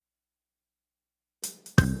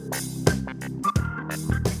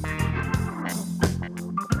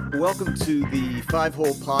Welcome to the Five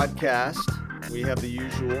Hole Podcast. We have the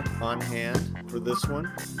usual on hand for this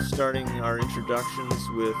one, starting our introductions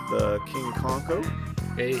with King Conco.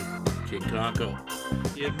 Hey, King Conco.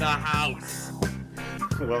 In the house.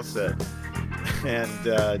 Well said.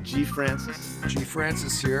 And G. Francis. G.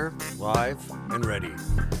 Francis here, live and ready.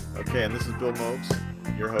 Okay, and this is Bill Mopes,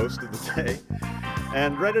 your host of the day.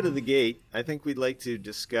 And right out of the gate, I think we'd like to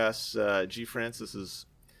discuss G. Francis's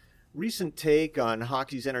recent take on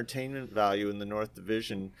hockey's entertainment value in the North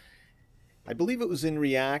Division. I believe it was in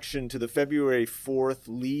reaction to the February 4th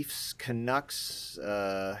Leafs-Canucks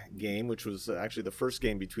game, which was actually the first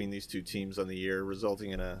game between these two teams on the year,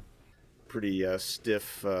 resulting in a pretty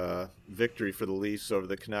stiff victory for the Leafs over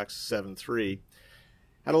the Canucks 7-3.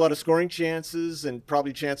 Had a lot of scoring chances and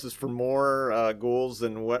probably chances for more goals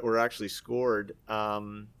than what were actually scored,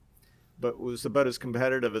 but was about as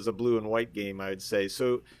competitive as a blue and white game, I would say.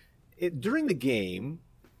 So during the game,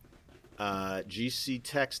 GC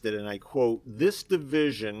texted, and I quote, "This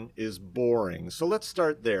division is boring." So let's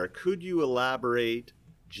start there. Could you elaborate,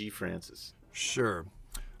 G. Francis? Sure.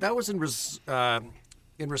 That was in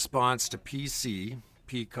response to P.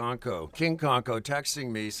 Conco, King Conco, texting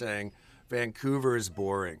me saying Vancouver is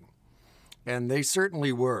boring. And they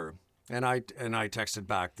certainly were. And I texted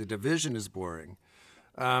back, the division is boring.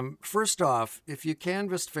 First off, if you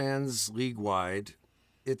canvassed fans league-wide,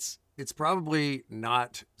 it's probably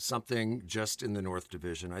not something just in the North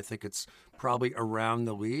Division. I think it's probably around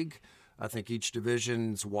the league. I think each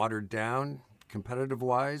division's watered down,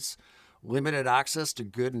 competitive-wise, limited access to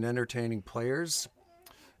good and entertaining players,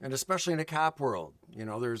 and especially in a cap world. You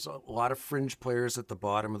know, there's a lot of fringe players at the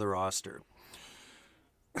bottom of the roster.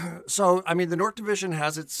 So, I mean, the North Division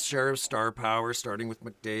has its share of star power, starting with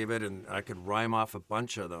McDavid, and I could rhyme off a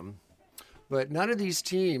bunch of them. But none of these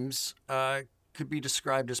teams could be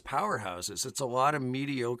described as powerhouses. It's a lot of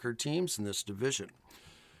mediocre teams in this division.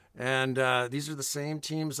 And these are the same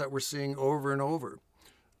teams that we're seeing over and over.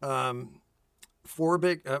 Four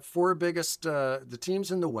biggest, the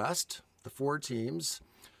teams in the West, the four teams,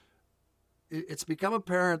 it's become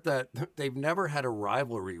apparent that they've never had a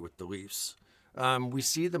rivalry with the Leafs. We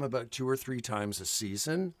see them about 2 or 3 times a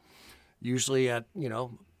season, usually at,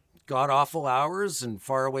 god-awful hours and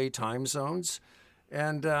faraway time zones.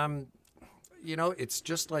 And, it's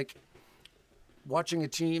just like watching a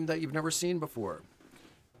team that you've never seen before.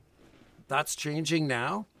 That's changing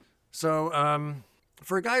now. So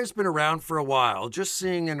for a guy who's been around for a while, just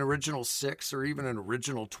seeing an original 6 or even an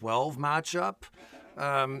original 12 matchup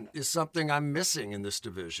is something I'm missing in this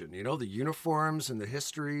division. You know, the uniforms and the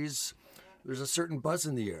histories, there's a certain buzz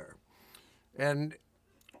in the air. And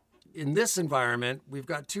in this environment, we've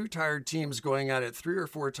got 2 tired teams going at it 3 or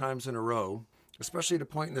 4 times in a row, especially at a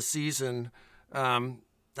point in the season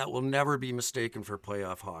that will never be mistaken for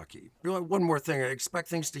playoff hockey. One more thing, I expect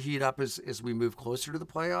things to heat up as we move closer to the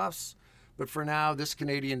playoffs. But for now, this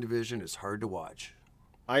Canadian division is hard to watch.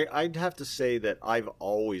 I'd have to say that I've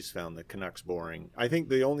always found the Canucks boring. I think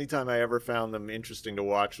the only time I ever found them interesting to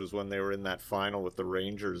watch was when they were in that final with the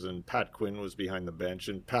Rangers and Pat Quinn was behind the bench,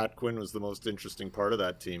 and Pat Quinn was the most interesting part of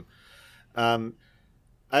that team. For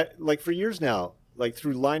years now,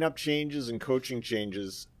 through lineup changes and coaching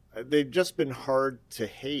changes, they've just been hard to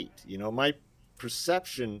hate. You know, my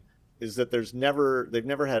perception is that they've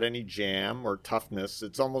never had any jam or toughness.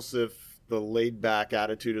 It's almost as if the laid-back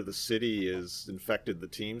attitude of the city has infected the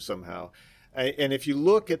team somehow. And if you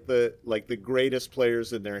look at the greatest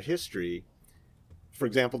players in their history, for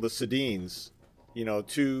example, the Sedins,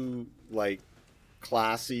 2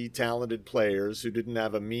 classy, talented players who didn't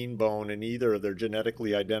have a mean bone in either of their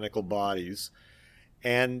genetically identical bodies,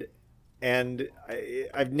 and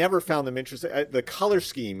I've never found them interesting. The color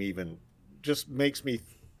scheme even just makes me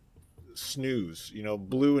snooze.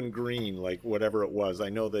 Blue and green, whatever it was. I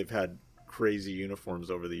know they've had crazy uniforms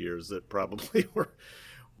over the years that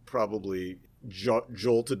probably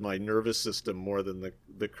jolted my nervous system more than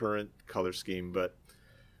the current color scheme. But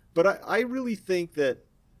I really think that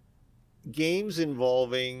games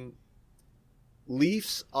involving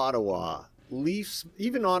Leafs Ottawa, Leafs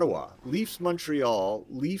Montreal,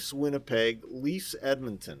 Leafs Winnipeg, Leafs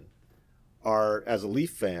Edmonton are, as a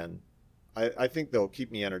Leaf fan, I think they'll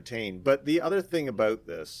keep me entertained. But the other thing about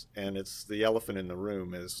this, and it's the elephant in the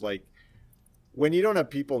room, is when you don't have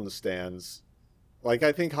people in the stands,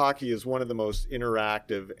 I think hockey is one of the most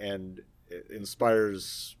interactive and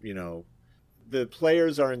inspires, the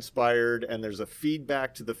players are inspired and there's a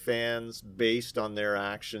feedback to the fans based on their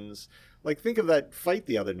actions. Think of that fight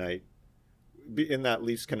the other night in that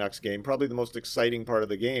Leafs-Canucks game, probably the most exciting part of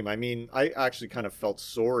the game. I mean, I actually kind of felt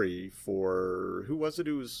sorry for, who was it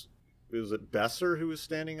who was was it Besser who was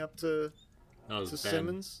standing up to That was Ben.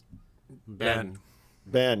 Simmons? Ben.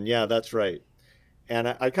 Ben, yeah, that's right. And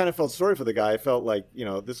I kind of felt sorry for the guy. I felt like,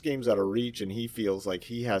 this game's out of reach, and he feels like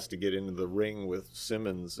he has to get into the ring with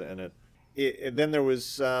Simmons. And then there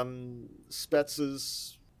was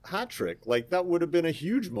Spetz's hat trick. Like, that would have been a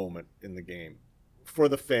huge moment in the game for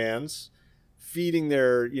the fans, feeding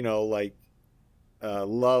their,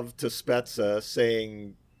 love to Spezza,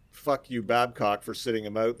 saying, fuck you, Babcock, for sitting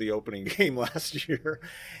him out the opening game last year.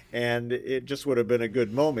 And it just would have been a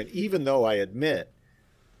good moment, even though I admit,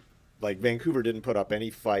 like, Vancouver didn't put up any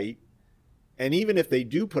fight. And even if they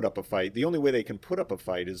do put up a fight, the only way they can put up a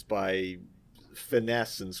fight is by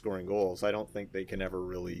finesse and scoring goals. I don't think they can ever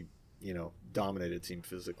really, dominate a team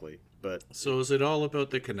physically. But So is it all about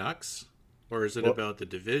the Canucks? Or is it about the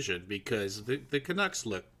division? Because the Canucks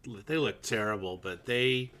look terrible, but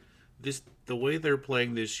the way they're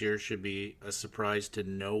playing this year should be a surprise to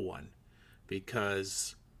no one,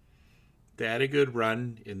 because they had a good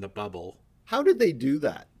run in the bubble. how did they do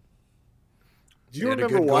that? Do you They had a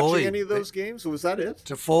remember good watching goalie. any of those games? Was that it?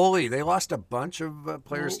 To Foley, they lost a bunch of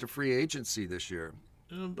players to free agency this year.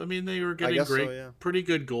 I mean, they were getting guess so, great, yeah. pretty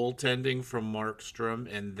good goaltending from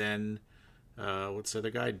Markstrom, and then what's the other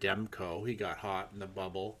guy, Demko? He got hot in the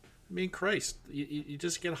bubble. I mean, Christ, you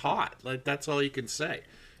just get hot. Like, that's all you can say.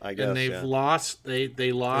 I guess, And they've yeah. lost. They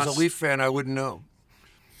lost. As a Leaf fan, I wouldn't know.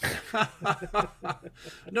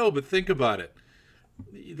 No, but think about it.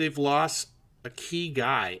 They've lost a key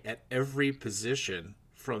guy at every position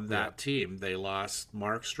from that team. They lost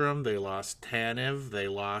Markstrom. They lost Tanev. They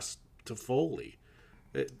lost Toffoli.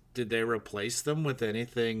 Did they replace them with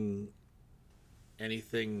anything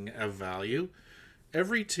of value?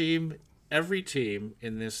 Every team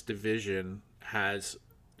in this division has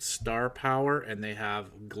star power, and they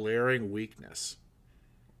have glaring weakness.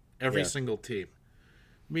 Every Yeah. single team.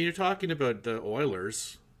 I mean, you're talking about the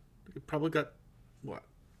Oilers. They probably got what,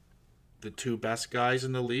 the two best guys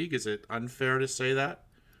in the league. Is it unfair to say that?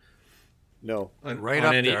 No. Right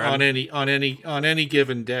up there. On any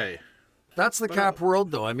given day. That's the Cap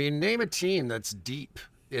world, though. I mean, name a team that's deep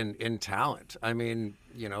in talent. I mean,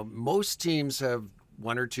 most teams have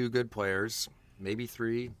one or two good players, maybe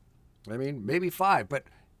three, maybe five, but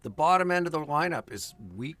the bottom end of the lineup is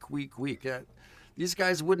weak. Yeah, these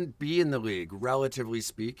guys wouldn't be in the league, relatively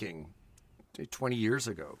speaking, 20 years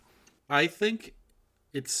ago. I think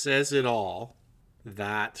it says it all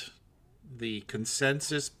that the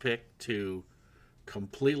consensus pick to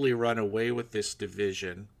completely run away with this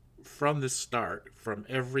division from the start, from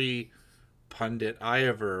every pundit I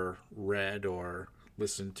ever read or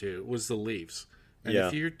listened to, was the Leafs. And Yeah.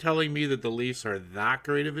 if you're telling me that the Leafs are that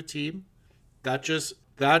great of a team, that just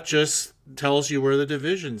tells you where the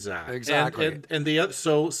division's at. Exactly. And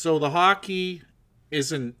so the hockey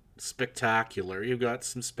isn't spectacular. You've got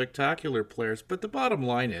some spectacular players, but the bottom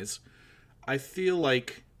line is, I feel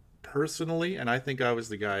like personally, and I think I was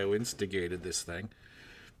the guy who instigated this thing,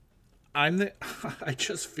 I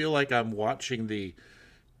just feel like I'm watching the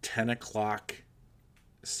 10 o'clock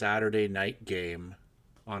Saturday night game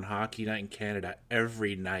on Hockey Night in Canada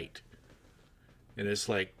every night. And it's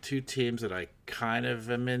like two teams that I kind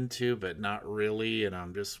of am into, but not really. And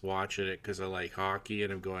I'm just watching it because I like hockey.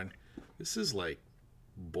 And I'm going, this is like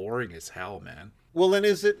boring as hell, man. Well, then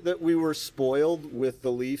is it that we were spoiled with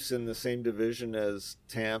the Leafs in the same division as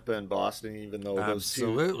Tampa and Boston, even though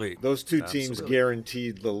Absolutely. those two teams Absolutely.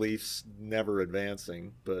 guaranteed the Leafs never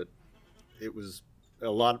advancing, but it was a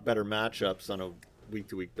lot better matchups on a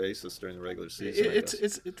week-to-week basis during the regular season. I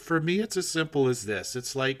guess. For me, it's as simple as this.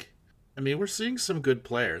 It's like, I mean, we're seeing some good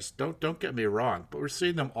players. Don't get me wrong, but we're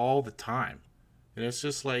seeing them all the time, and it's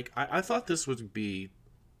just like I thought this would be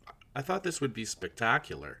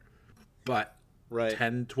spectacular, but Right.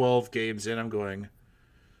 10, 12 games in, I'm going,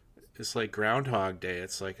 it's like Groundhog Day.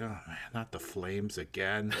 It's like, oh man, not the Flames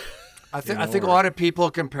again. I think a lot of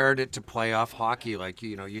people compared it to playoff hockey. Like,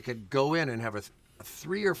 you could go in and have a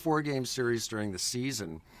 3 or 4 game series during the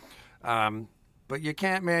season, but you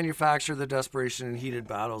can't manufacture the desperation and heated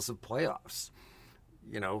battles of playoffs.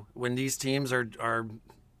 When these teams are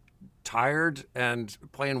tired and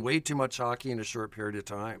playing way too much hockey in a short period of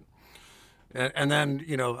time. And then,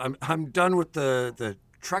 I'm done with the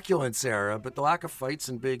truculence era, but the lack of fights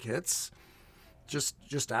and big hits just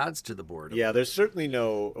adds to the boredom. Yeah, there's certainly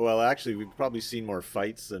no. Well, actually, we've probably seen more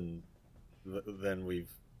fights than we've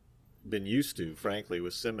been used to. Frankly,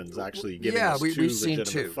 with Simmons actually giving us two we've seen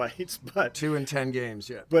legitimate two. fights, but 2 in 10 games,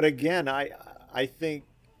 yeah. But again, I think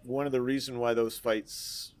one of the reasons why those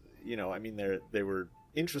fights, they were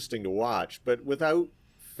interesting to watch, but without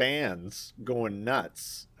fans going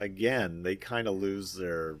nuts, again, they kind of lose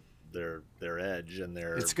their their edge and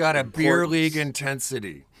their It's got a beer importance. league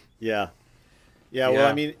intensity. Yeah. Well,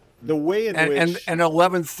 I mean, the way in which and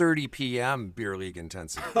 11:30 p.m. beer league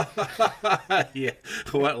intensity. Yeah.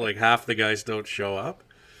 What, like half the guys don't show up?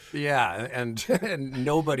 Yeah, and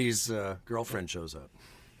nobody's girlfriend shows up.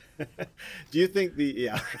 do you think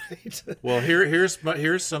right? Well,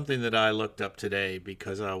 here's something that I looked up today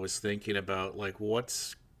because I was thinking about like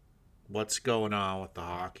what's going on with the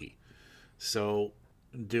hockey. So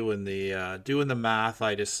doing the math,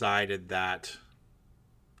 I decided that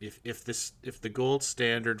if the gold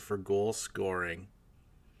standard for goal scoring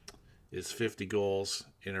is 50 goals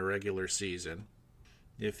in a regular season,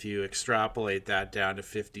 if you extrapolate that down to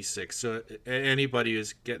 56, so anybody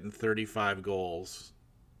who's getting 35 goals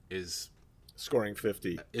is scoring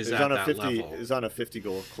 50 is on at a that 50 level. is on a 50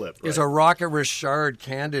 goal clip. Right? Is a Rocket Richard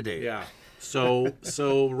candidate. Yeah. So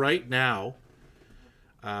right now,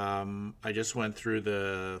 I just went through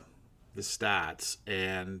the stats,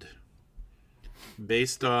 and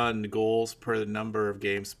based on goals per the number of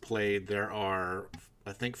games played, there are,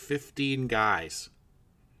 I think, 15 guys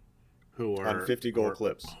who are on 50 goal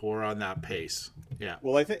clips who are on that pace. Yeah.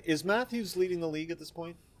 Well, I think is Matthews leading the league at this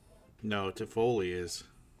point? No, Toffoli is.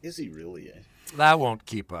 Is he really? That won't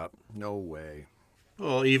keep up. No way.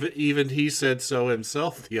 Well, even he said so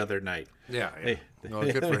himself the other night. Yeah. Hey. No,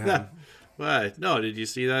 good for him. But no, did you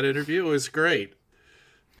see that interview? It was great.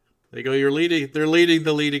 They go, you're leading the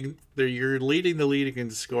leading in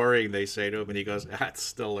scoring, they say to him, and he goes, that's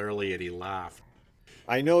still early, and he laughed.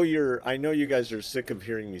 I know you guys are sick of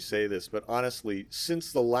hearing me say this, but honestly,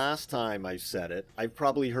 since the last time I said it, I've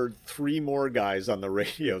probably heard 3 more guys on the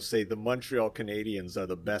radio say the Montreal Canadiens are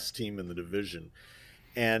the best team in the division.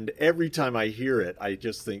 And every time I hear it, I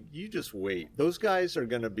just think, you just wait. Those guys are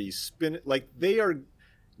going to be they are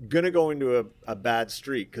going to go into a bad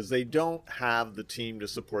streak because they don't have the team to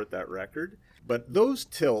support that record. But those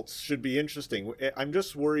tilts should be interesting. I'm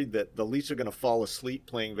just worried that the Leafs are going to fall asleep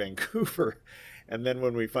playing Vancouver. And then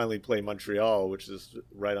when we finally play Montreal, which is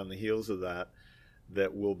right on the heels of that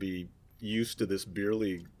we'll be used to this beer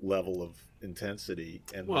league level of intensity.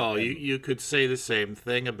 And well, you could say the same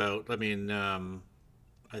thing about, I mean, I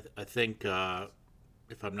think,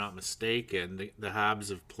 if I'm not mistaken, the Habs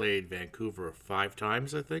have played Vancouver 5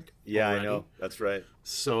 times, I think. Yeah, already. I know. That's right.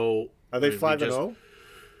 So are they 5-0?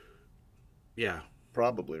 Yeah.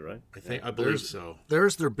 Probably, right? I believe so.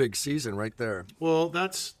 There's their big season right there. Well,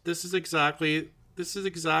 this is exactly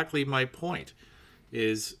my point.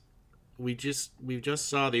 Is we just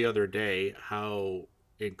saw the other day how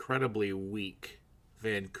incredibly weak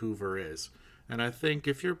Vancouver is. And I think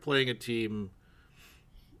if you're playing a team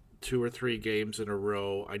 2 or 3 games in a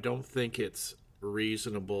row, I don't think it's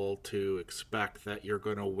reasonable to expect that you're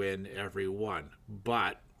going to win every one.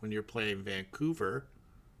 But when you're playing Vancouver,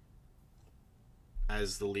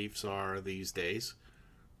 as the Leafs are these days,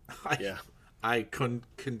 I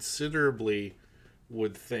considerably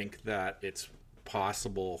would think that it's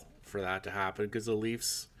possible for that to happen because the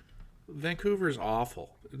Leafs, Vancouver's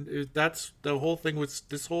awful. That's the whole thing with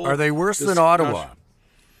this whole. Are they worse than Ottawa?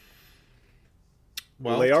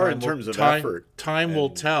 Well, they are in terms of effort. Time will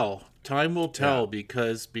tell. Time will tell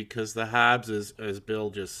because the Habs, as Bill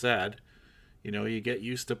just said, you get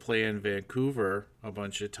used to playing Vancouver a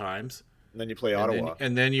bunch of times. And then you play Ottawa.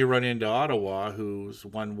 And then you run into Ottawa, who's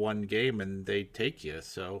won 1 game, and they take you.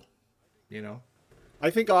 So, I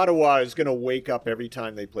think Ottawa is going to wake up every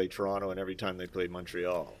time they play Toronto and every time they play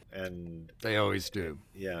Montreal. And they always do.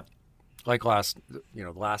 Yeah. Like last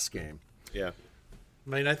game. Yeah. I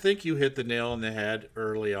mean, I think you hit the nail on the head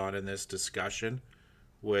early on in this discussion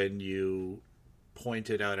when you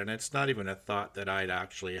pointed out, and it's not even a thought that I'd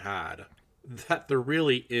actually had, that there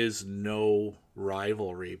really is no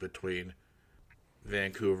rivalry between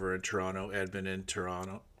Vancouver and Toronto, Edmonton and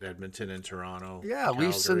Toronto. Yeah, Calgary.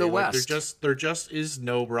 Leafs in the West. There just is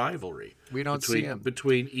no rivalry. We don't see them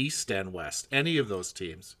between East and West. Any of those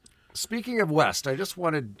teams. Speaking of West, I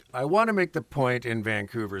want to make the point in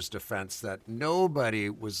Vancouver's defense that nobody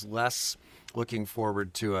was less looking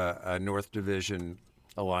forward to a North Division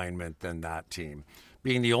alignment than that team.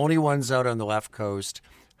 Being the only ones out on the left coast,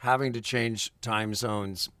 having to change time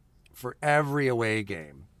zones for every away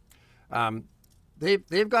game.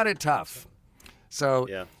 They've got it tough. So,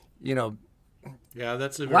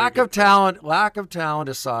 that's a very lack of talent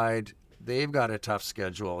aside, they've got a tough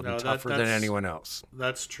schedule and tougher than anyone else.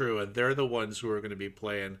 That's true, and they're the ones who are going to be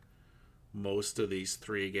playing most of these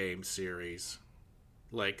 3-game series.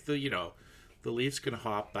 Like the Leafs can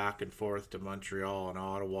hop back and forth to Montreal and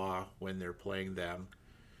Ottawa when they're playing them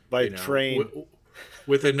by train.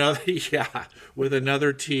 with another yeah, with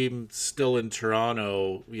another team still in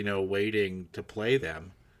Toronto, waiting to play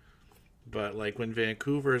them. But like when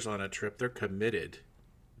Vancouver's on a trip, they're committed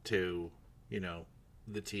to, you know,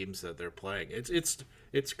 the teams that they're playing. It's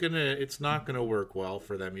not gonna work well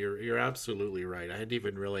for them. You're absolutely right. I hadn't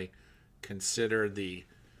even really considered the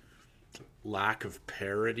lack of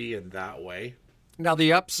parity in that way. Now,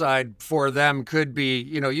 the upside for them could be,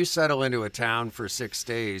 you settle into a town for 6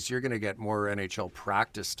 days, you're going to get more NHL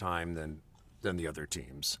practice time than the other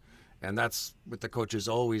teams. And that's what the coaches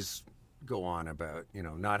always go on about,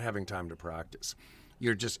 not having time to practice.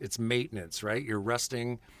 It's maintenance, right? You're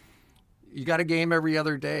resting. You got a game every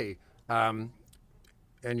other day. And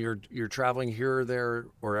you're traveling here or there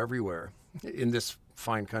or everywhere in this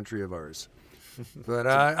fine country of ours. But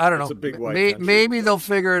I don't know. It's a big wide country. Maybe they'll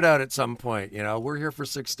figure it out at some point. We're here for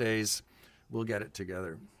 6 days. We'll get it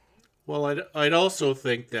together. Well, I'd also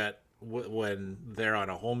think that when they're on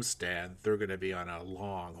a homestand, they're going to be on a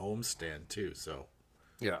long homestand too. So,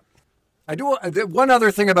 yeah. I do. One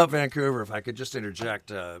other thing about Vancouver, if I could just interject,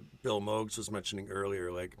 Bill Mogs was mentioning earlier,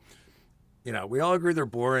 we all agree they're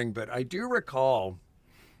boring, but I do recall,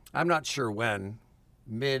 I'm not sure when,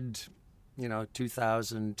 mid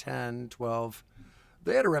 2010, 12,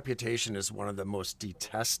 they had a reputation as one of the most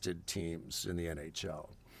detested teams in the NHL.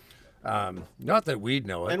 Not that we'd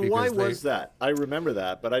know it. And why was that? I remember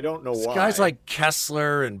that, but I don't know why. Guys like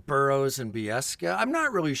Kessler and Burroughs and Biesca, I'm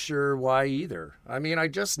not really sure why either. I mean, I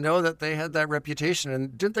just know that they had that reputation.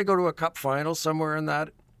 And didn't they go to a cup final somewhere in that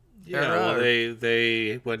era? Well,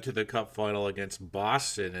 they went to the cup final against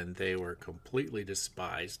Boston, and they were completely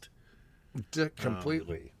despised.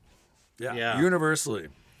 Completely. Yeah. Universally.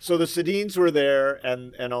 So the Sedins were there,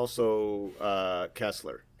 and also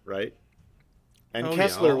Kessler, right? And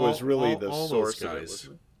Kessler was really the source of it.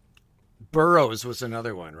 Wasn't it? Burroughs was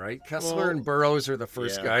another one, right? Kessler and Burroughs are the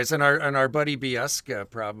first guys, and our buddy Biesca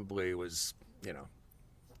probably was,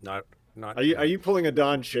 not. Are you pulling a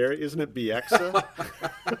Don Cherry? Isn't it Bieksa?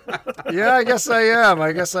 Yeah, I guess I am.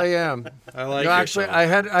 I like it. Actually, I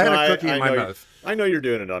had a cookie in my mouth. I know you're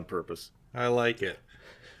doing it on purpose. I like it.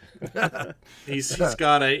 he's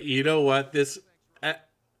got a. You know what? This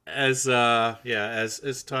as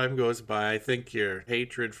time goes by, I think your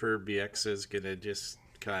hatred for Bieksa is gonna just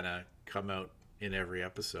kind of come out in every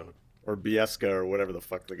episode. Or Biesca, or whatever the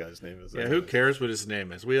fuck the guy's name is. Yeah, who cares what his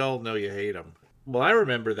name is? We all know you hate him. Well, I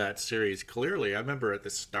remember that series clearly. I remember at the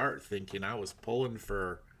start thinking I was pulling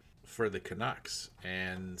for the Canucks,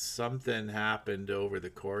 and something happened over the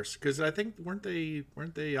course, because I think weren't they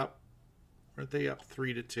up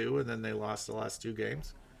 3-2, and then they lost the last 2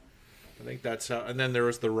 games. I think that's how. And then there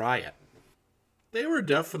was the riot. They were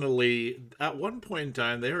definitely at one point in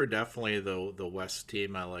time. They were definitely the West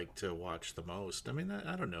team I like to watch the most. I mean,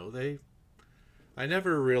 I don't know. I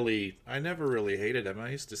never really hated them. I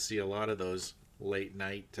used to see a lot of those late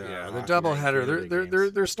night. The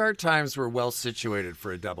doubleheader. Their start times were well situated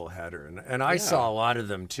for a doubleheader, and I saw a lot of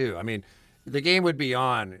them too. I mean, the game would be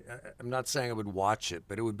on. I'm not saying I would watch it,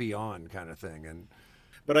 but it would be on, kind of thing.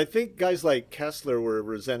 But I think guys like Kessler were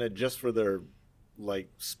resented just for their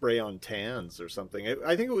spray on tans or something.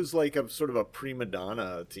 I think it was like a sort of a prima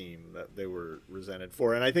donna team that they were resented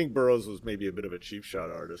for, and I think Burroughs was maybe a bit of a cheap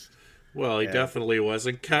shot artist. Well, he definitely was.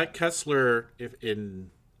 And Kessler,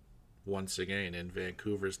 once again, in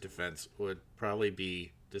Vancouver's defense, would probably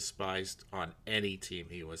be despised on any team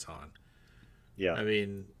he was on. Yeah. I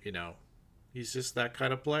mean, he's just that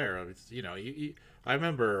kind of player. I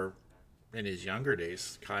remember in his younger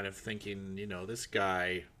days kind of thinking, this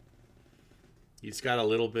guy, he's got a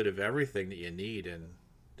little bit of everything that you need. And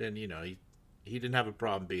then, he didn't have a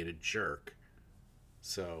problem being a jerk.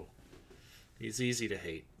 So he's easy to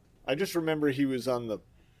hate. I just remember he was on the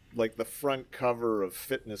front cover of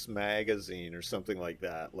Fitness magazine or something like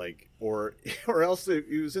that, or else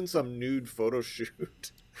he was in some nude photo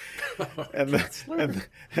shoot, and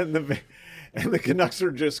the Canucks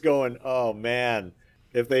are just going, oh man,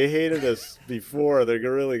 if they hated us before, they're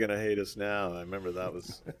really gonna hate us now. I remember that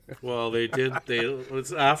was. Well, they did. It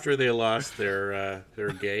was after they lost their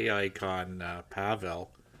gay icon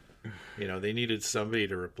Pavel. They needed somebody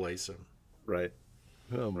to replace him. Right.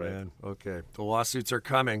 Oh man. Okay. The lawsuits are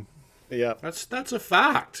coming. Yeah. That's a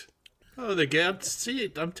fact. Oh,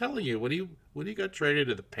 I'm telling you, when he got traded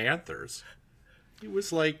to the Panthers, he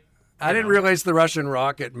was like. I didn't realize the Russian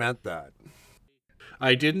rocket meant that.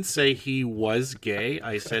 I didn't say he was gay.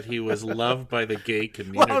 I said he was loved by the gay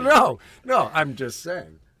community. Well, no. I'm just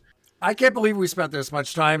saying. I can't believe we spent this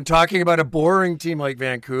much time talking about a boring team like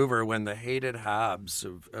Vancouver when the hated Habs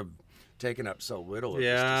of taken up so little of this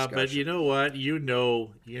Yeah, discussion. but you know what? You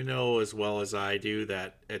know as well as I do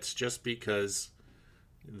that it's just because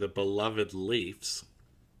the beloved Leafs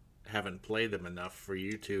haven't played them enough for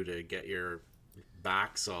you two to get your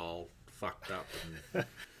backs all fucked up and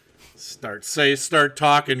start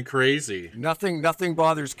talking crazy. Nothing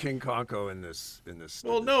bothers King Conco in this.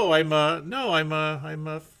 Well, no, I'm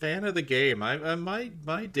a fan of the game.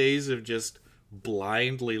 My days of just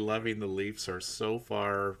blindly loving the Leafs are so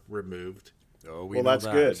far removed. Oh, Well, that's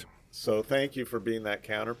good. So thank you for being that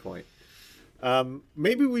counterpoint.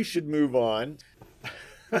 Maybe we should move on.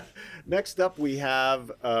 Next up, we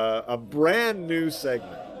have a brand new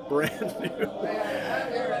segment. Brand new. May I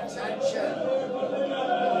have your attention?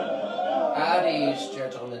 At ease,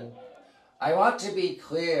 gentlemen. I want to be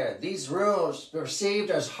clear. These rules, perceived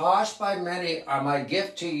as harsh by many, are my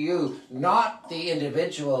gift to you, not the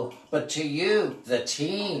individual, but to you, the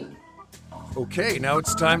team. Okay, now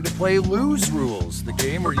it's time to play Lou's Rules, the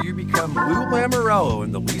game where you become Lou Lamoriello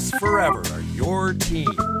and the Leafs forever are your team.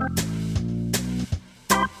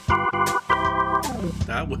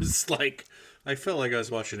 That was like, I felt like I was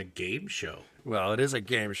watching a game show. Well, it is a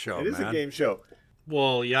game show, It is a game show.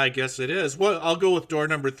 Well, yeah, I guess it is. Well, I'll go with door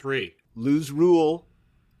number 3. Lose rule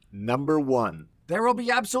number 1. There will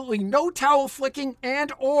be absolutely no towel flicking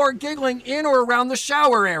and or giggling in or around the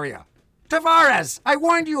shower area. Tavares, I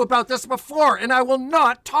warned you about this before, and I will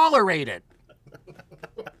not tolerate it.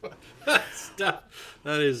 That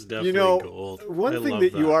is definitely gold. One I thing love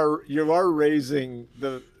that you are raising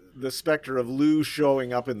the specter of Lou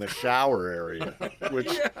showing up in the shower area,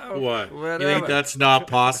 which What? Whatever. You think that's not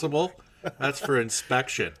possible? That's for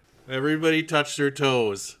inspection. Everybody touch their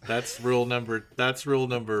toes. That's rule number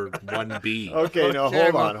 1B. okay, no,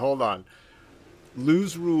 Okay, hold on.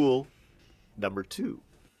 Lou's rule number 2.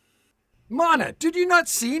 Mana, did you not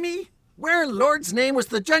see me? Where in Lord's name was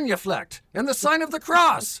the genuflect and the sign of the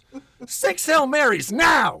cross? 6 Hail Marys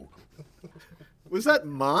now! Was that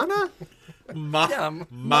Mana? Mana.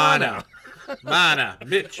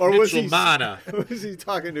 Or was Mitchell he Mana. Was he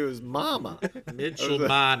talking to his mama? Mitchell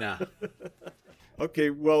Mana. Okay,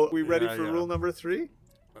 well, we ready for Yeah. rule number 3?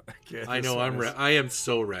 I know I am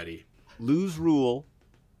so ready. Lou's rule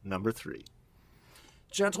number 3.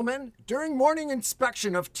 Gentlemen, during morning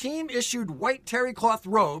inspection of team-issued white terry cloth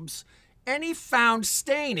robes, any found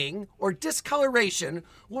staining or discoloration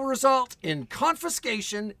will result in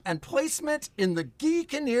confiscation and placement in the Guy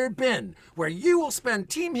Kinnear bin, where you will spend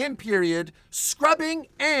Team Him period scrubbing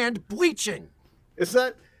and bleaching. Is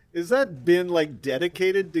that bin like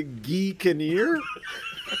dedicated to Guy Kinnear?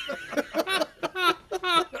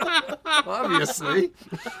 Obviously.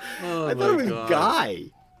 I thought it was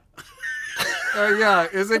Guy. Yeah,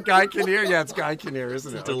 is it Guy Kinnear? Yeah, it's Guy Kinnear,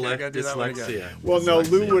 isn't it? Okay, I gotta do that one again. Dyslexia. Well, no,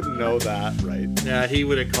 Lou wouldn't know that, right? Yeah, he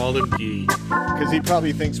would have called him Guy. Because he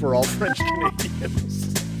probably thinks we're all French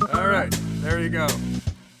Canadians. All right, there you go.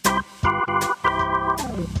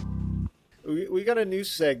 We got a new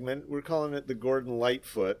segment. We're calling it the Gordon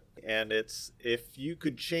Lightfoot. And it's if you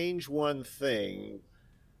could change one thing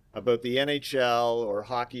about the NHL or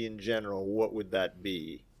hockey in general, what would that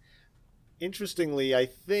be? Interestingly, I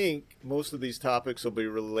think most of these topics will be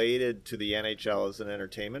related to the NHL as an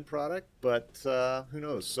entertainment product, but who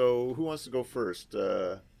knows? So who wants to go first?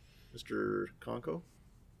 Mr. Conco?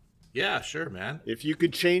 Yeah, sure, man. If you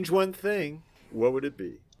could change one thing, what would it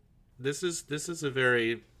be? This is a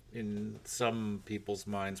very, in some people's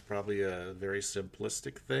minds, probably a very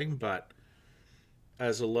simplistic thing, but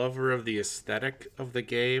as a lover of the aesthetic of the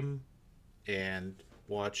game and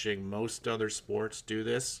watching most other sports do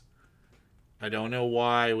this, I don't know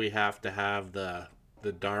why we have to have the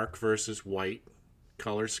dark versus white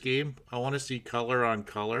color scheme. I want to see color on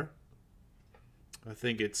color. I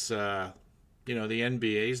think it's the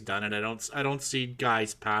NBA's done it. I don't see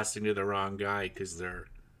guys passing to the wrong guy because they're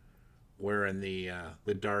wearing the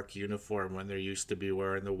dark uniform when they're used to be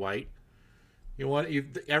wearing the white. You know what?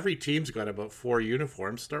 Every team's got about 4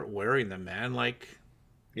 uniforms. Start wearing them, man.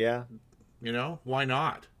 Yeah. Why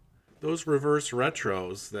not? Those reverse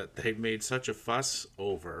retros that they've made such a fuss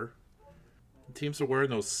over, teams are wearing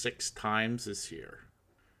those 6 times this year.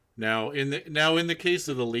 Now, in the case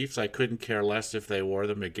of the Leafs, I couldn't care less if they wore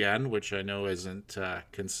them again, which I know isn't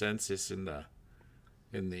consensus in the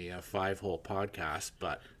 5-hole podcast.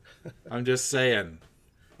 But I'm just saying,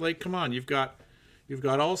 come on, you've got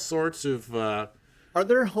all sorts of. Are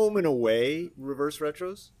there home and away reverse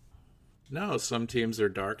retros? No, some teams are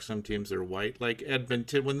dark, some teams are white. Like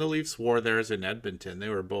Edmonton, when the Leafs wore theirs in Edmonton, they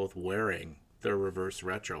were both wearing their reverse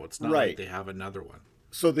retro. It's not like they have another one.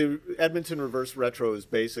 So the Edmonton reverse retro is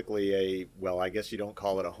basically I guess you don't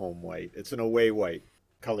call it a home white. It's an away white.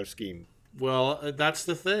 color scheme. Well, that's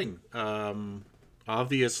the thing.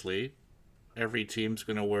 Obviously, every team's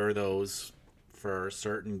going to wear those for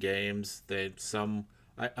certain games.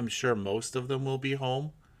 I'm sure most of them will be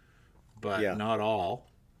home, but Yeah. not all.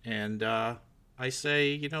 And I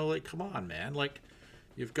say, like, come on, man. Like,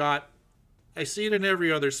 you've got. I see it in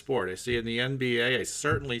every other sport. I see it in the NBA. I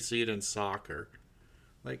certainly see it in soccer.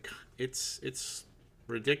 Like, it's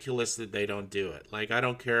ridiculous that they don't do it. Like, I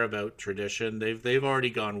don't care about tradition. They've already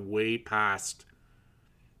gone way past,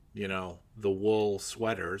 the wool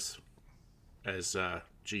sweaters, as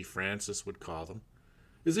G. Francis would call them.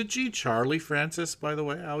 Is it G. Charlie Francis, by the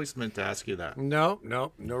way? I always meant to ask you that. No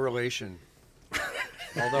relation.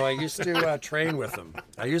 Although I used to train with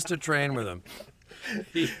him.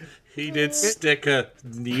 He did stick a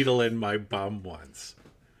needle in my bum once.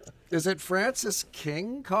 Is it Francis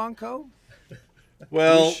King Conco?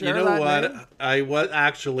 Well, share you know that what? name? I was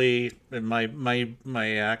actually my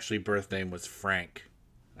actually birth name was Frank,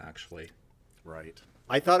 actually. Right.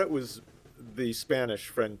 I thought it was the Spanish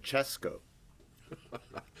Francesco.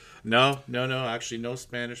 No. Actually, no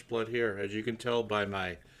Spanish blood here, as you can tell by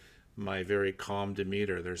my very calm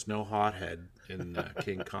demeanor. There's no hothead in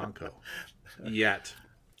King Conco yet.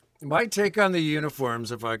 My take on the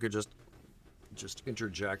uniforms, if I could just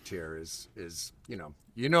interject here, is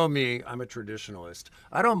you know me, I'm a traditionalist.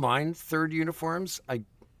 I don't mind third uniforms.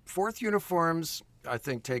 Fourth uniforms, I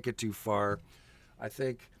think, take it too far. I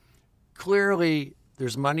think clearly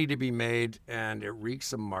there's money to be made and it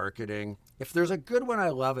reeks of marketing. If there's a good one, I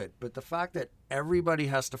love it. But the fact that everybody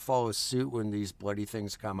has to follow suit when these bloody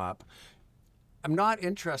things come up, I'm not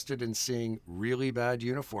interested in seeing really bad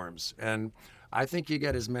uniforms. And I think you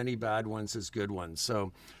get as many bad ones as good ones.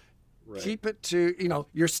 So keep it to,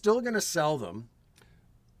 you're still going to sell them,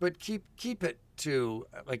 but keep it to,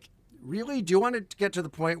 like, really, do you want to get to the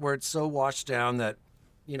point where it's so washed down that,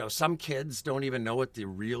 some kids don't even know what the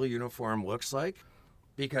real uniform looks like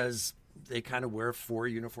because they kind of wear 4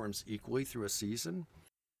 uniforms equally through a season?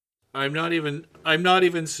 I'm not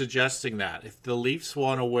even suggesting that. If the Leafs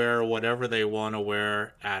want to wear whatever they want to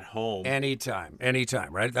wear at home, Anytime,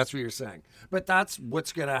 right? That's what you're saying. But that's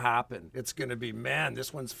what's going to happen. It's going to be, man,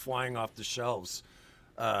 this one's flying off the shelves,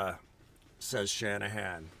 says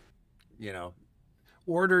Shanahan.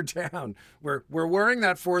 Order down. We're wearing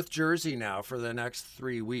that 4th jersey now for the next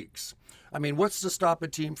 3 weeks. I mean, what's to stop a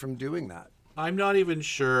team from doing that? I'm not even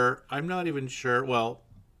sure. Well,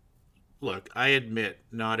 look, I admit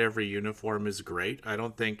not every uniform is great. I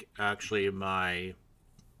don't think actually my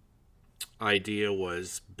idea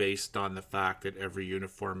was based on the fact that every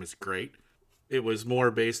uniform is great. It was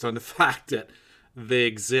more based on the fact that they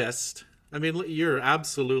exist. I mean, you're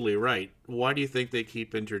absolutely right. Why do you think they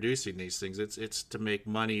keep introducing these things? It's to make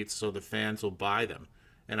money. It's so the fans will buy them.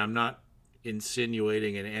 And I'm not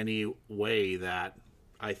insinuating in any way that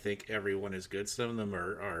I think everyone is good. Some of them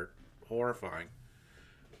are horrifying.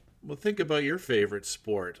 Well, think about your favorite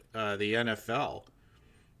sport, the NFL.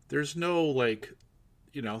 There's no,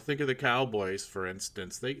 think of the Cowboys, for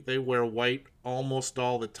instance. They wear white almost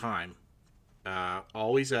all the time.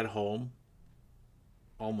 Always at home.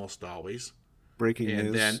 Almost always. Breaking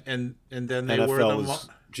and news. Then they NFL wear them. is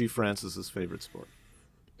G. Francis's favorite sport.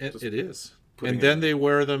 It is. And then they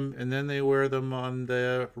wear them. And then they wear them on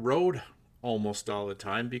the road almost all the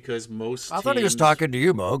time because most. I thought he was talking to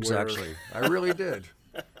you, Mogs. Actually, I really did.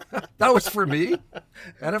 That was for me.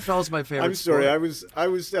 NFL's my favorite. I'm sorry. sport. I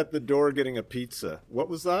was at the door getting a pizza. What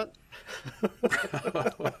was that?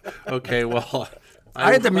 Okay, well,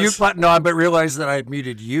 I had the mute button on, but realized that I had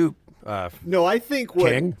muted you. No, I think what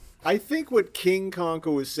King? King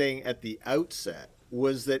Conco was saying at the outset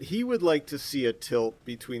was that he would like to see a tilt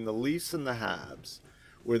between the Leafs and the Habs,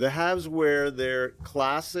 where the Habs wear their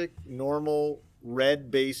classic, normal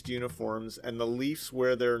red-based uniforms, and the Leafs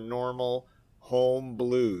wear their normal home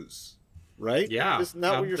blues. Right? Yeah, Isn't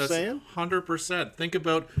that what you're saying? 100%. Think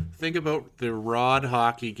about the rod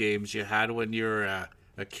hockey games you had when you were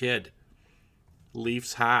a kid.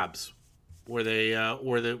 Leafs Habs. Were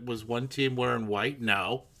there was one team wearing white?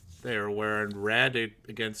 No, they were wearing red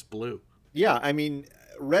against blue. Yeah, I mean,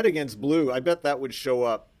 red against blue. I bet that would show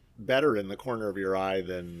up better in the corner of your eye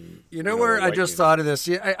than where I just thought of this.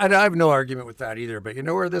 Yeah, I have no argument with that either. But you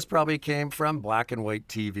know where this probably came from? Black and white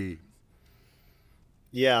TV.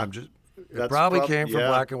 Yeah, it probably came from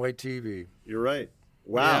black and white TV. You're right.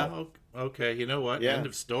 Wow. Yeah, okay. You know what? Yeah. End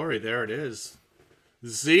of story. There it is.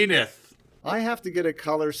 Zenith. I have to get a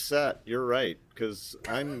color set. You're right, because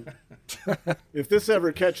I'm. If this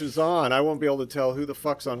ever catches on, I won't be able to tell who the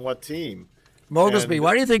fuck's on what team. Moglesby,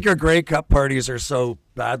 why do you think your Grey Cup parties are so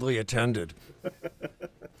badly attended?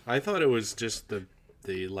 I thought it was just the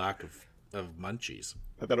the lack of munchies.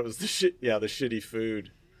 I thought it was the shitty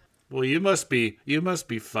food. Well, you must be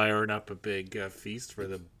firing up a big feast for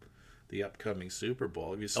the upcoming Super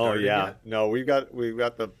Bowl. Have you started yet? No, we've got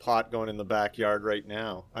the pot going in the backyard right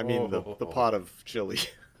now. I mean the pot of chili.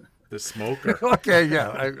 The smoker. Okay,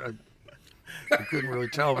 yeah. I couldn't really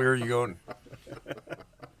tell where you're going.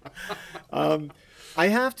 I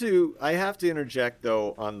have to interject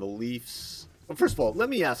though on the Leafs. Well, first of all, let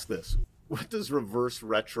me ask this: what does reverse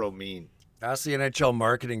retro mean? Ask the NHL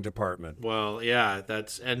marketing department. Well, yeah,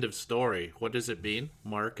 that's end of story. What does it mean?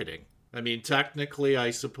 Marketing. I mean, technically, I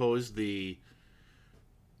suppose I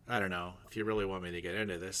don't know if you really want me to get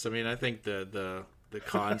into this. I mean, I think the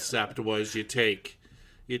concept was you take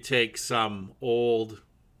some old,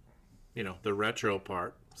 the retro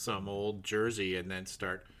part, some old jersey, and then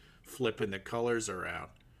start flipping the colors around.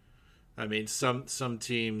 I mean, some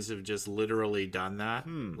teams have just literally done that.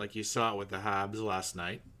 Like you saw it with the Habs last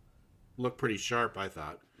night. Looked pretty sharp, I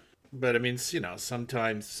thought. But I mean,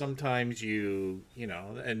 sometimes you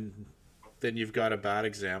and then you've got a bad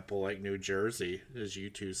example like New Jersey, as you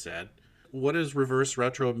two said. What does reverse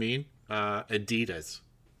retro mean? Adidas.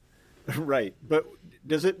 Right. But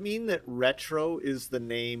does it mean that retro is the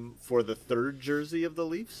name for the third jersey of the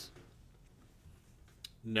Leafs?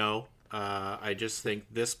 No. I just think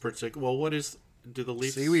this particular... Well, do the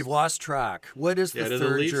Leafs... See, we've lost track. What is the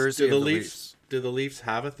third jersey of the Leafs? Do the Leafs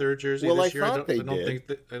have a third jersey this year? I don't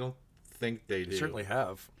think they do. They certainly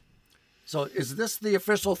have. So is this the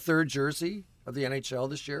official third jersey of the NHL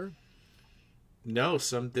this year? No,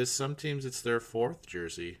 some teams it's their fourth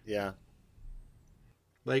jersey. Yeah.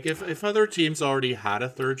 Like if other teams already had a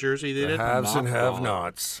third jersey, they didn't haves and mothball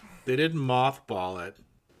have-nots. They didn't mothball it.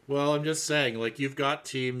 Well, I'm just saying, like you've got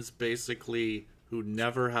teams basically who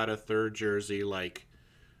never had a third jersey, like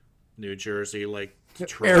New Jersey, like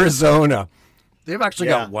Detroit. Arizona. They've actually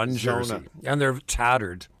got one Zona. jersey, and they're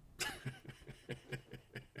tattered.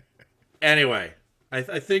 Anyway, I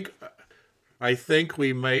think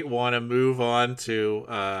we might want to move on to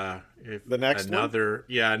the next another. One?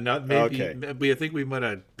 Yeah, not maybe. Okay. I think we might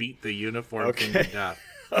have beat the uniform thing to death.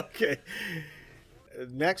 Okay.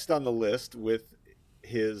 Next on the list with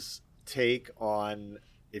his take on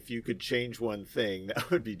if you could change one thing, that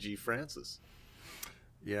would be G. Francis.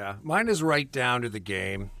 Yeah, mine is right down to the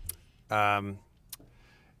game. And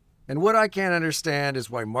what I can't understand is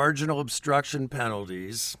why marginal obstruction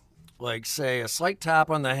penalties, like, say, a slight tap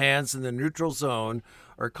on the hands in the neutral zone,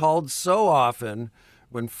 are called so often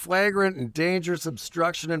when flagrant and dangerous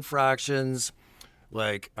obstruction infractions,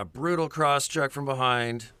 like a brutal cross-check from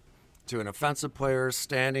behind to an offensive player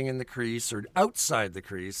standing in the crease or outside the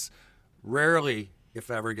crease, rarely, if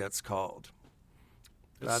ever, gets called.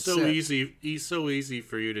 It's so easy. It's so easy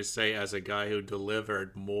for you to say as a guy who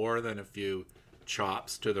delivered more than a few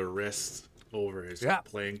chops to the wrists over his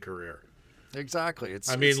playing career. Exactly. It's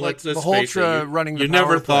let's like face it. running the You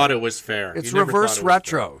never power thought play. it was fair. It's reverse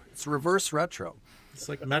retro. It's reverse retro. It's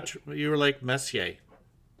like you were like Messier.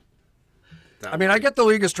 I get the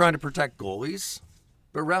league is trying to protect goalies,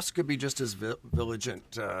 but refs could be just as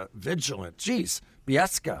vigilant. Jeez,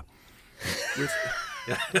 Bieska.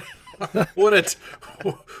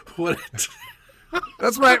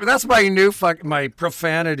 That's my new my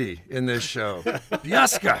profanity in this show.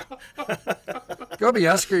 Bieska. Go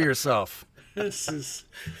Bieska yourself. This is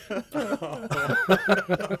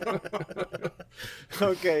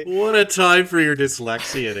Okay. What a time for your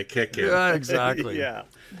dyslexia to kick in. Yeah, exactly. Yeah.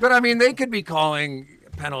 But they could be calling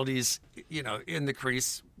penalties, in the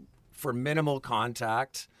crease for minimal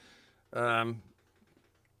contact. I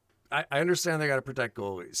understand they got to protect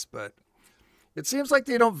goalies, but it seems like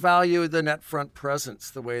they don't value the net front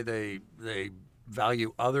presence the way they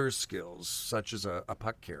value other skills, such as a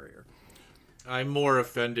puck carrier. I'm more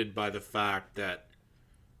offended by the fact that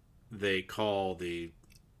they call a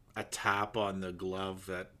tap on the glove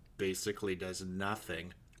that basically does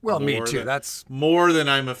nothing. Well, me too. That's more than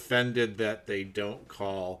I'm offended that they don't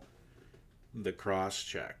call the cross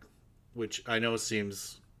check, which I know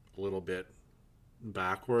seems a little bit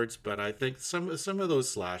backwards, but I think some of those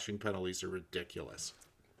slashing penalties are ridiculous.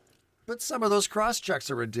 But some of those cross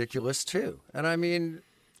checks are ridiculous too. And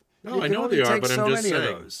no, I know they are, but I'm just saying. Of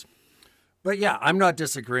those. But yeah, I'm not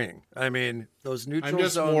disagreeing. Those neutral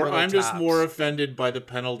zone I'm just taps. more offended by the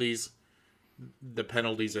penalties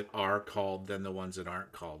that are called than the ones that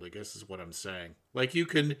aren't called, I guess is what I'm saying. Like you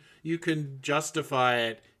can justify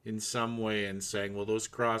it in some way and saying, well, those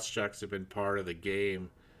cross checks have been part of the game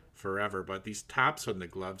forever, but these taps on the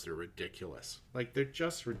gloves are ridiculous. Like they're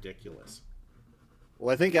just ridiculous.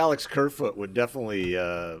 Well, I think Alex Kerfoot would definitely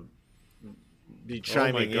be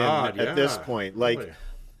chiming God, in at this yeah. point. Like, Boy.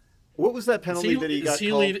 what was that penalty that he got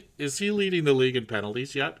called? Is he leading the league in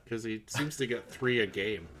penalties yet? Because he seems to get 3 a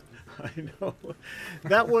game. I know.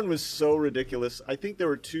 That one was so ridiculous. I think there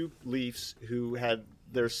were 2 Leafs who had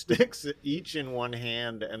their sticks each in one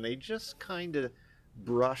hand, and they just kind of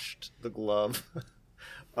brushed the glove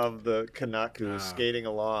of the Canuck who was skating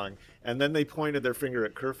along. And then they pointed their finger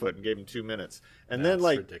at Kerfoot and gave him 2 minutes. And then,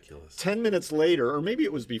 like, ridiculous. 10 minutes later, or maybe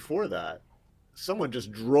it was before that, someone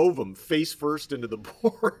just drove him face first into the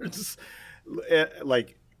boards.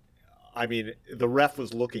 Like, I mean, the ref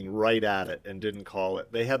was looking right at it and didn't call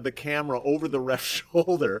it. They had the camera over the ref's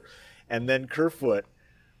shoulder, and then Kerfoot,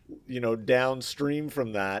 downstream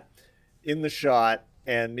from that in the shot,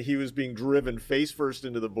 and he was being driven face first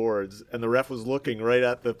into the boards, and the ref was looking right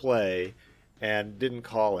at the play and didn't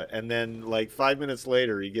call it. And then, like, 5 minutes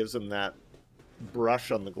later, he gives him that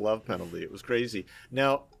brush on the glove penalty. It was crazy.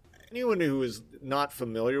 Now, anyone who is not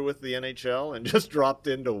familiar with the NHL and just dropped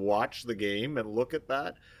in to watch the game and look at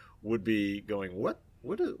that would be going, what's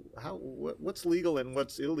legal and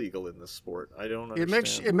what's illegal in this sport? I don't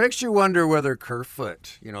understand. It makes you wonder whether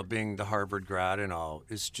Kerfoot, being the Harvard grad and all,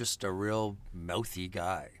 is just a real mouthy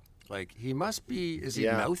guy. Like, he must be. Is he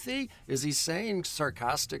mouthy? Is he saying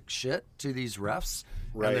sarcastic shit to these refs?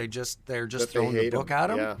 Right. And they're just throwing the book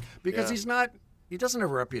at him? Yeah. Because he doesn't have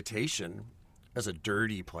a reputation as a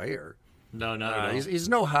dirty player. No, not at all. He's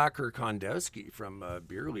no Hacker Kondowski from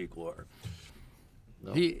Beer League lore.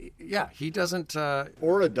 No. He doesn't.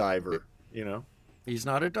 Or a diver, He's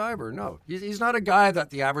not a diver. No, he's not a guy that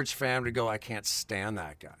the average fan would go, I can't stand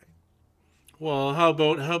that guy. Well, how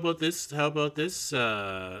about this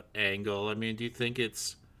angle? I mean, do you think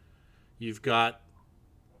you've got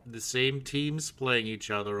the same teams playing each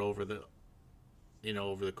other over the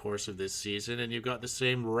course of this season, and you've got the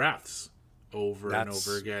same refs over and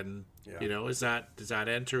over again. Yeah. Does that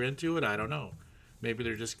enter into it? I don't know. Maybe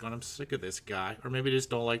they're just I'm sick of this guy, or maybe they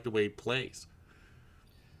just don't like the way he plays.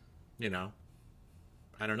 I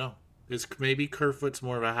don't know. Maybe Kerfoot's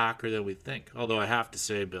more of a hacker than we think. Although I have to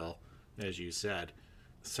say, Bill, as you said,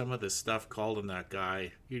 some of the stuff called on that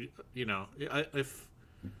guy, if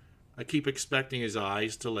I keep expecting his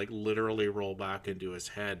eyes to like literally roll back into his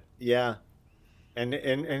head. Yeah, and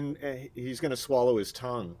he's going to swallow his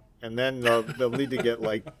tongue, and then they'll need to get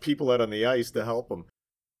like people out on the ice to help him.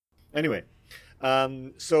 Anyway.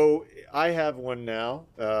 So I have one now,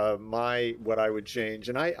 what I would change.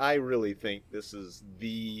 And I really think this is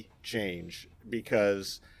the change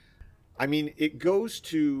because, I mean, it goes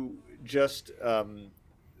to just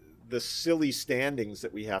the silly standings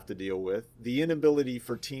that we have to deal with, the inability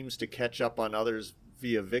for teams to catch up on others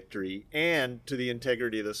via victory, and to the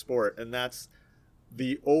integrity of the sport. And that's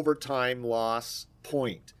the overtime loss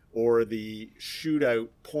point or the shootout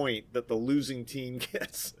point that the losing team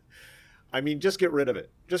gets. I mean, just get rid of it.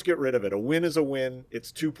 Just get rid of it. A win is a win.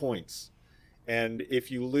 It's 2 points. And if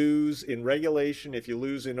you lose in regulation, if you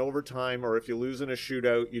lose in overtime, or if you lose in a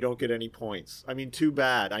shootout, you don't get any points. I mean, too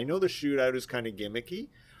bad. I know the shootout is kind of gimmicky.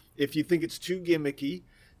 If you think it's too gimmicky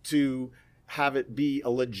to have it be a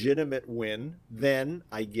legitimate win, then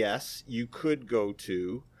I guess you could go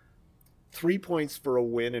to 3 points for a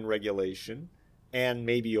win in regulation and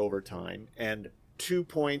maybe overtime, and 2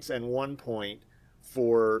 points and 1 point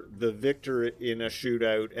for the victor in a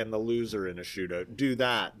shootout and the loser in a shootout. Do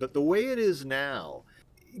that. But the way it is now,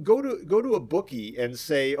 go to a bookie and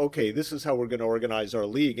say, okay, this is how we're going to organize our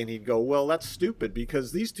league. And he'd go, well, that's stupid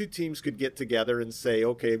because these 2 teams could get together and say,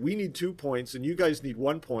 okay, we need 2 points and you guys need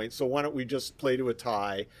 1 point. So why don't we just play to a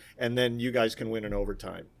tie and then you guys can win in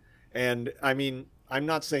overtime? And I mean, I'm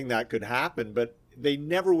not saying that could happen, but they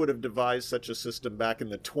never would have devised such a system back in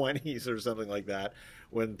the 20s or something like that,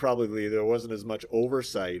 when probably there wasn't as much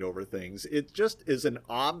oversight over things. It just is an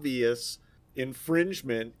obvious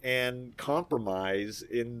infringement and compromise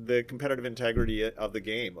in the competitive integrity of the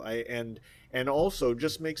game. And also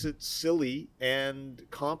just makes it silly and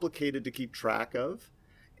complicated to keep track of.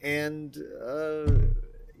 And,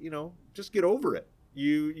 just get over it.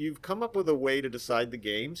 You've come up with a way to decide the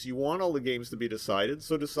games. You want all the games to be decided,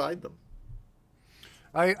 so decide them.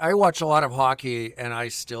 I watch a lot of hockey, and I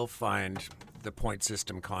still find the point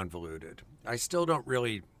system convoluted. I still don't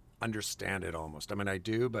really understand it almost. I mean, I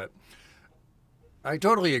do, but I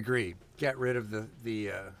totally agree. Get rid of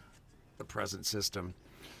the present system.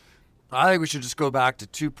 I think we should just go back to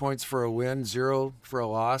 2 points for a win, 0 for a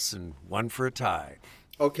loss, and 1 for a tie.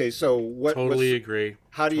 Okay, so what? Totally agree.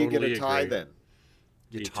 How do you get a tie then?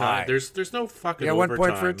 You tie. There's no fucking overtime. 1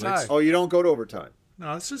 point for a tie. Oh, you don't go to overtime?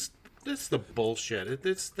 No, it's the bullshit.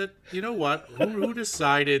 It's that, you know what? Who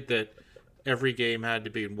decided that every game had to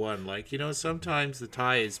be won. Like, sometimes the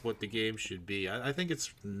tie is what the game should be. I think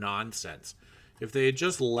it's nonsense. If they had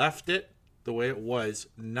just left it the way it was,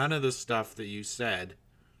 none of the stuff that you said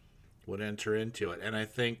would enter into it. And I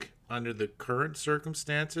think under the current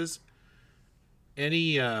circumstances,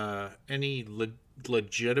 any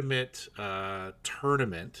legitimate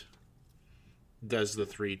tournament does the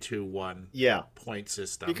 3-2-1 point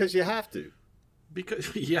system. Because you have to. Because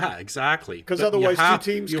exactly. Because otherwise, two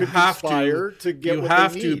teams could conspire to get what they need. You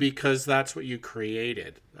have to, because that's what you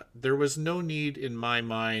created. There was no need in my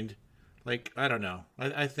mind. Like, I don't know.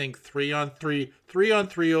 I think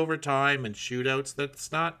 3-on-3 overtime and shootouts.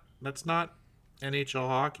 That's not NHL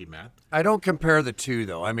hockey, man. I don't compare the two,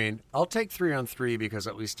 though. I mean, I'll take 3-on-3 because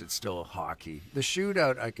at least it's still hockey. The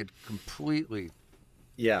shootout, I could completely.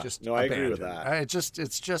 Yeah. Just I agree with that.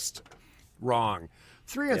 It's just wrong.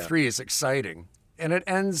 3-on-3 is exciting, and it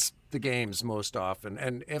ends the games most often.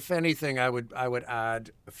 And if anything, I would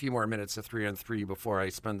add a few more minutes of 3-on-3 before I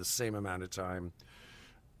spend the same amount of time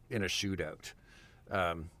in a shootout.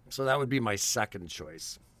 So that would be my second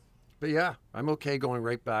choice. But yeah, I'm okay going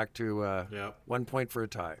right back to 1 point for a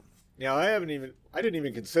tie. Now, I didn't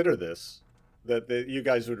even consider this, that you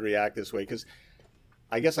guys would react this way, because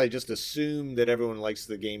I guess I just assumed that everyone likes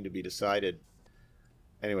the game to be decided.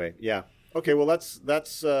 Anyway, yeah. Okay, well,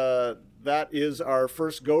 that is our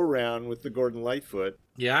first go round with the Gordon Lightfoot.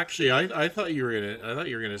 Yeah, actually, I thought you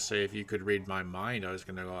were gonna say if you could read my mind. I was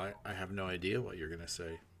gonna go. I have no idea what you're gonna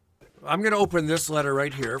say. I'm gonna open this letter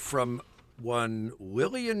right here from one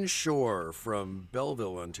William Shore from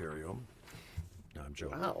Belleville, Ontario. No, I'm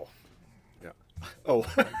joking. Wow. Yeah. Oh,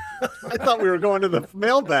 I thought we were going to the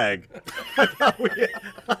mailbag.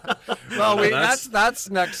 Well, that's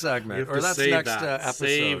next segment, or that's next episode.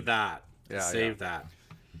 Save that. Yeah, Save that.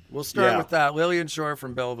 We'll start with that. Lillian Shore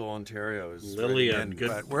from Belleville, Ontario. Lillian, good.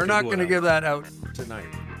 But we're not going to give that out tonight.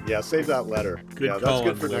 Yeah, save that letter. Good that's call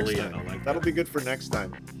good for Lillian. next time. Like That'll be good for next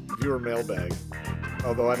time. Viewer mailbag.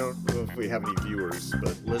 Although I don't know if we have any viewers,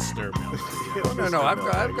 but listener mailbag. No.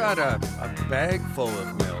 I've got a bag full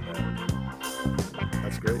of mailbag.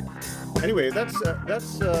 That's great. Anyway, that's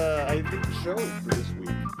I think the show for this week.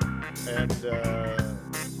 And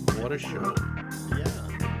what a show.